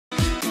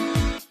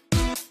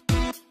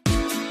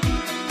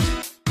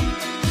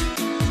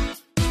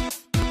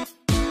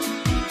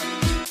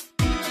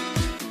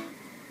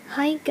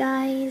Hi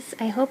guys,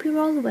 I hope you're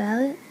all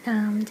well.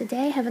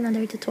 Today I have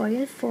another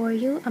tutorial for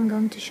you. I'm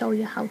going to show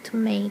you how to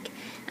make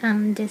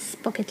this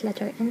pocket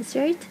letter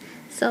insert.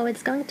 So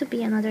it's going to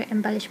be another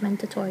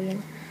embellishment tutorial.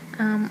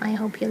 I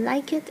hope you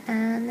like it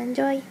and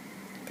enjoy.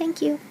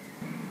 Thank you.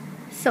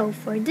 So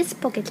for this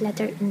pocket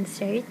letter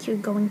insert, you're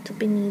going to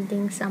be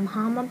needing some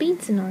hammer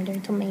beads in order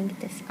to make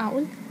this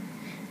owl.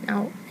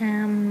 Now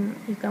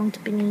you're going to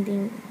be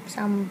needing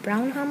some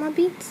brown hammer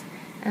beads.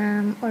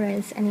 Or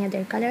else any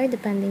other color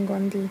depending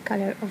on the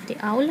color of the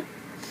owl,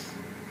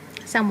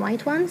 some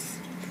white ones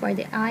for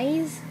the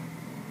eyes,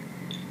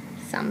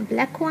 some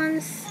black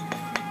ones,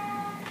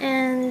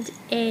 and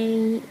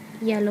a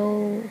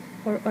yellow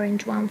or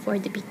orange one for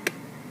the beak.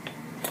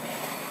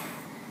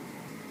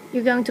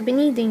 You're going to be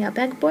needing a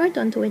backboard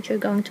onto which you're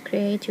going to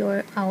create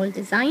your owl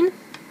design,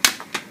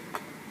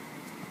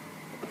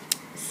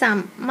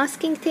 some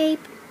masking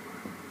tape,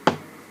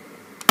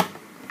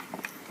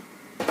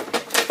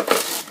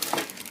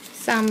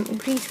 some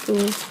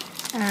greaseproof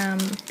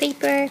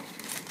paper,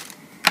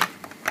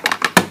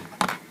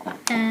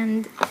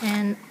 and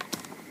an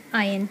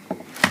iron.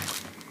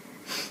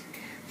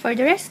 For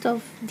the rest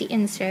of the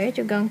insert,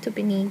 you're going to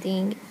be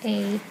needing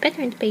a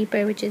patterned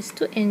paper which is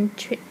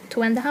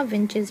 2.5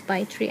 inches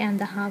by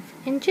 3.5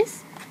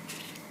 inches,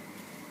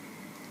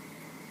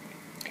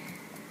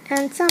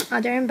 and some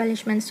other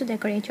embellishments to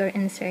decorate your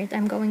insert.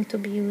 I'm going to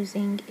be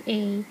using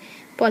a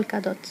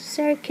polka dot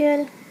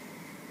circle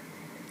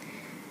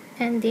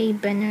and a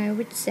banner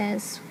which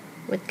says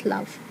 "with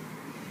love."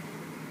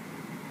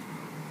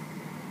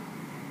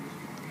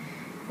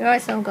 You're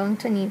also going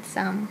to need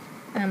some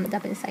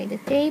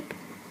double-sided tape,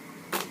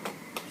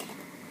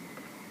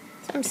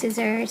 some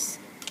scissors,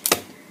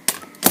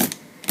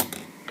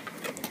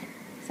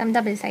 some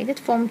double-sided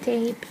foam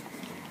tape,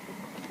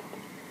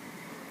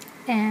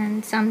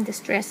 and some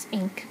distress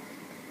ink.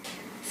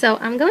 So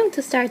I'm going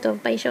to start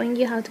off by showing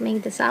you how to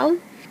make this owl.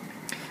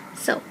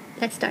 So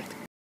let's start.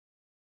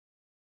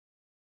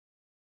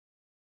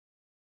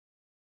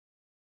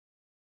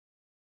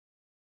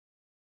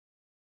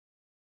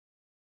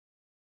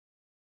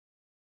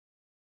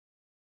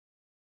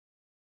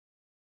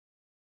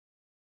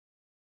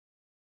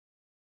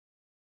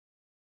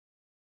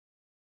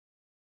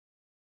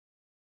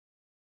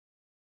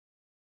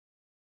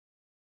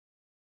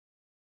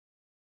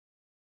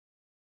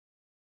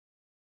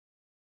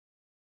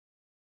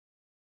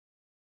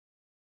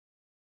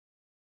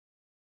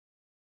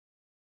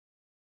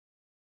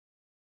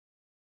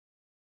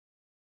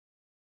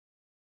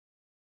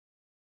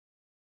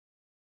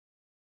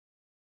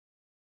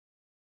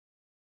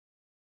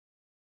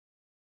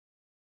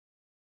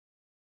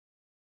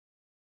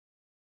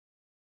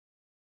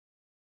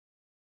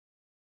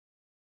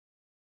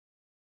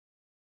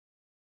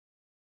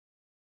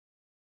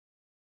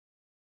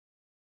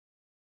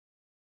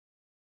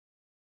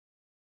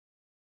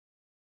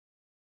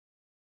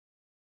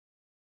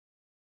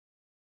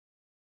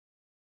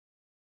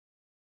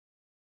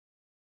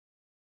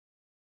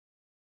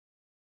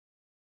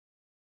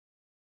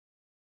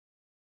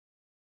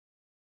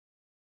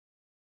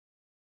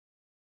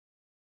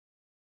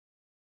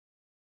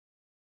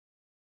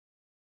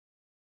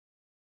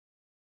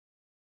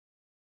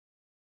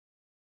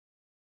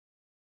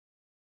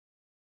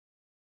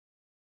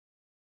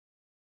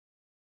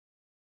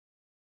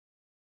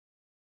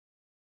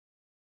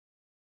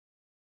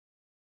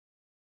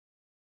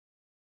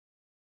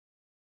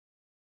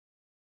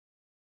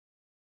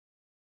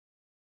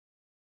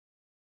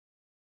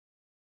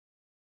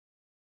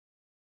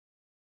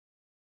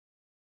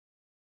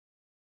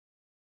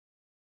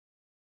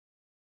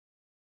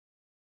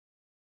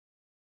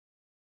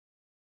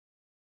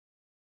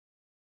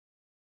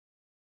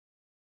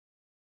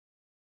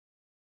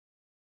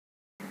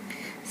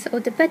 So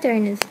the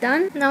pattern is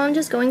done. Now I'm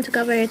just going to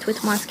cover it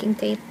with masking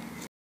tape.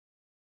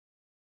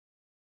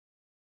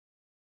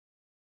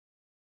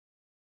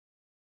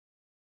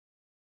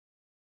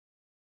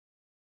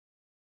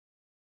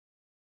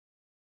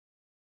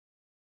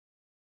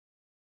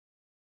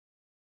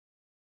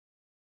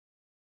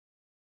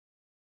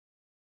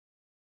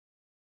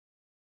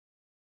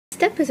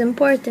 Step is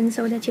important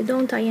so that you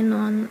don't iron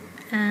on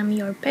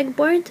your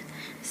pegboard,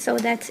 so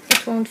that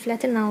it won't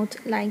flatten out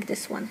like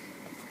this one.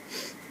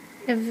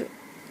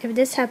 If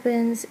this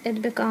happens,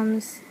 it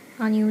becomes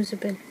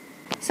unusable.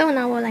 So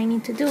now all I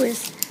need to do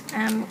is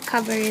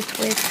cover it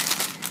with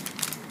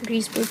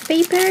greaseproof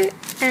paper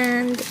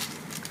and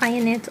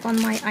iron it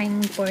on my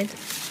ironing board.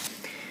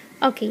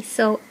 Okay,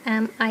 so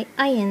I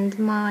ironed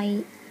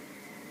my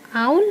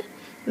owl.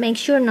 Make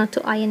sure not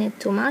to iron it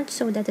too much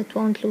so that it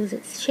won't lose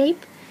its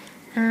shape.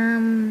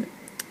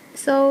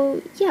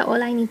 So yeah,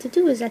 all I need to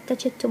do is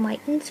attach it to my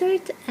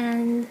insert,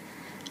 and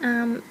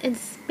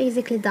it's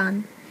basically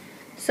done.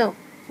 So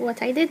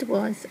what I did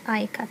was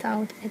I cut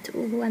out a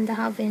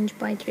 2.5 inch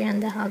by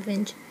 3.5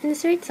 inch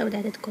insert so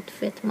that it could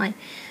fit my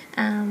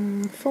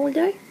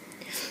folder.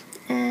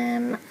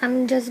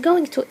 I'm just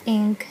going to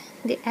ink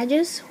the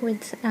edges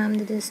with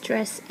the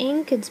Distress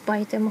ink. It's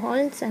by Tim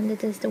Holtz and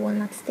it is the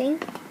walnut stain.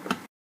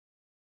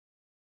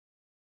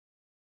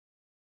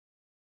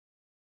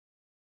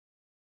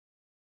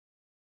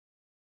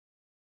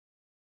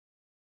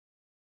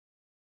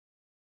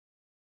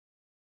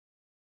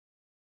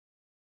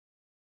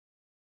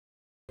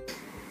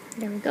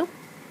 There we go.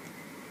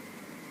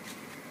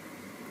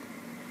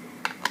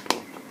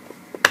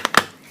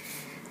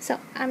 So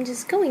I'm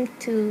just going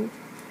to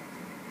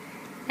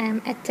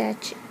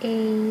attach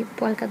a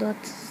polka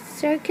dot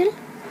circle.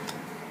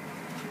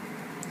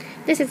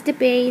 This is the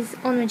base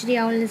on which the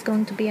owl is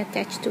going to be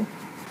attached to.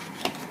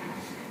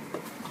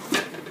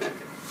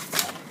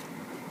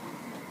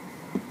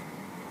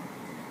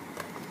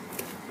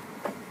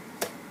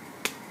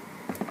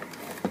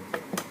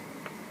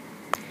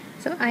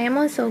 So I am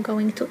also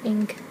going to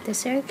ink the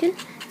circle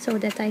so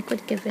that I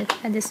could give it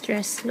a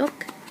distressed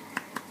look.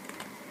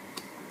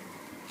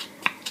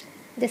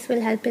 This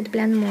will help it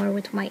blend more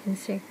with my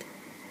insert.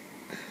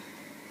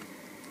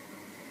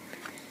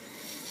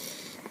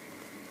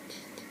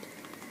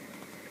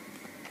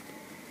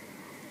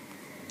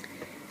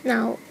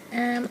 Now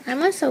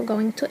I'm also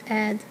going to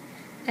add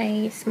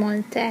a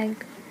small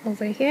tag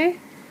over here,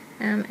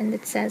 and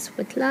it says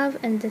 "with love,"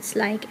 and it's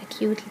like a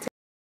cute little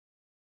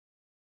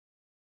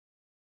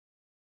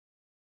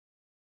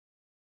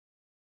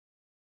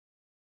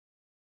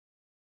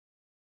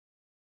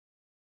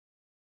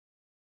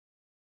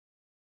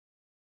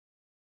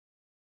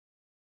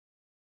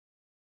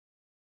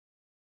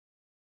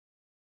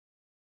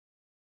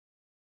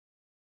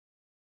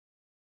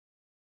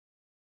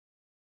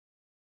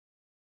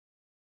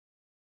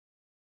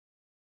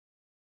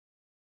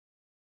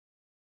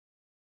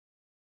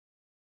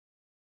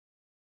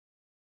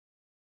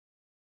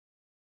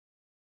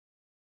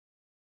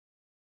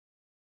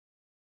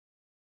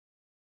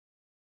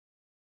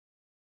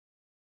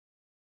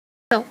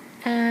So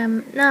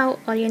now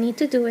all you need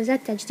to do is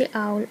attach the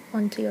owl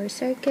onto your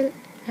circle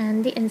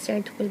and the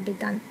insert will be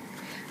done.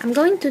 I'm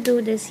going to do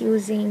this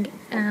using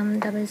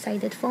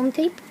double-sided foam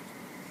tape.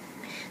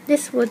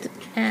 This would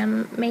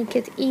make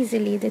it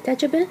easily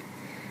detachable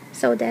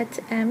so that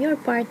your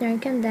partner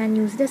can then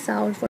use this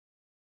owl for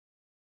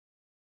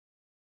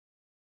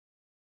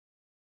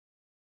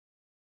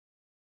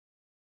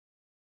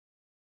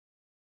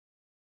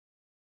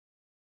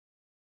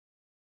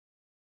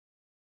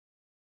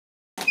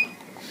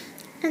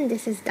and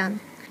this is done.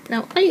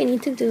 Now all you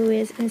need to do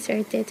is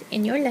insert it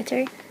in your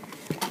letter,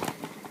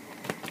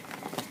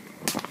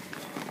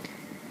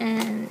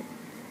 and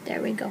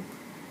there we go.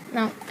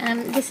 Now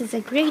this is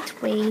a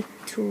great way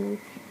to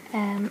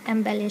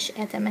embellish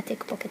a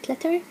thematic pocket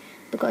letter,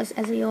 because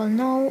as we all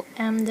know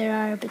there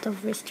are a bit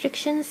of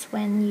restrictions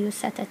when you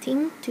set a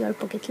theme to your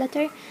pocket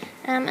letter,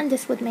 and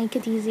this would make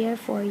it easier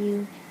for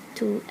you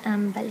to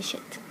embellish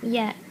it.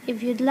 Yeah,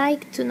 if you'd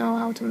like to know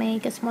how to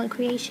make a small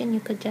creation, you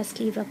could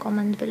just leave a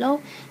comment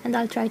below and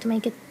I'll try to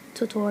make a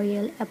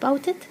tutorial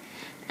about it.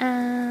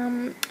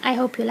 I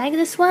hope you like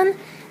this one.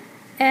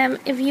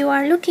 If you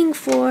are looking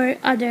for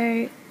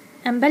other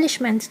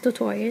embellishment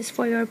tutorials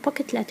for your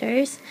pocket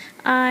letters,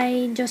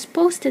 I just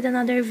posted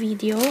another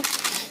video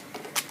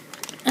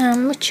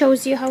which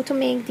shows you how to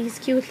make these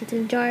cute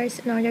little jars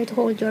in order to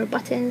hold your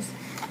buttons,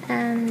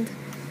 and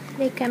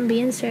they can be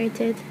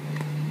inserted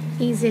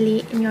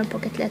easily in your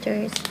pocket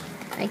letters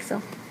like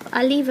so.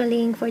 I'll leave a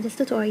link for this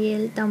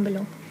tutorial down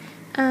below.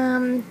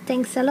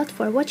 Thanks a lot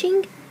for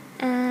watching,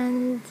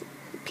 and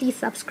please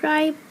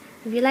subscribe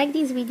if you like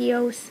these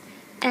videos,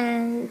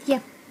 and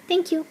yeah,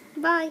 thank you,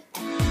 bye.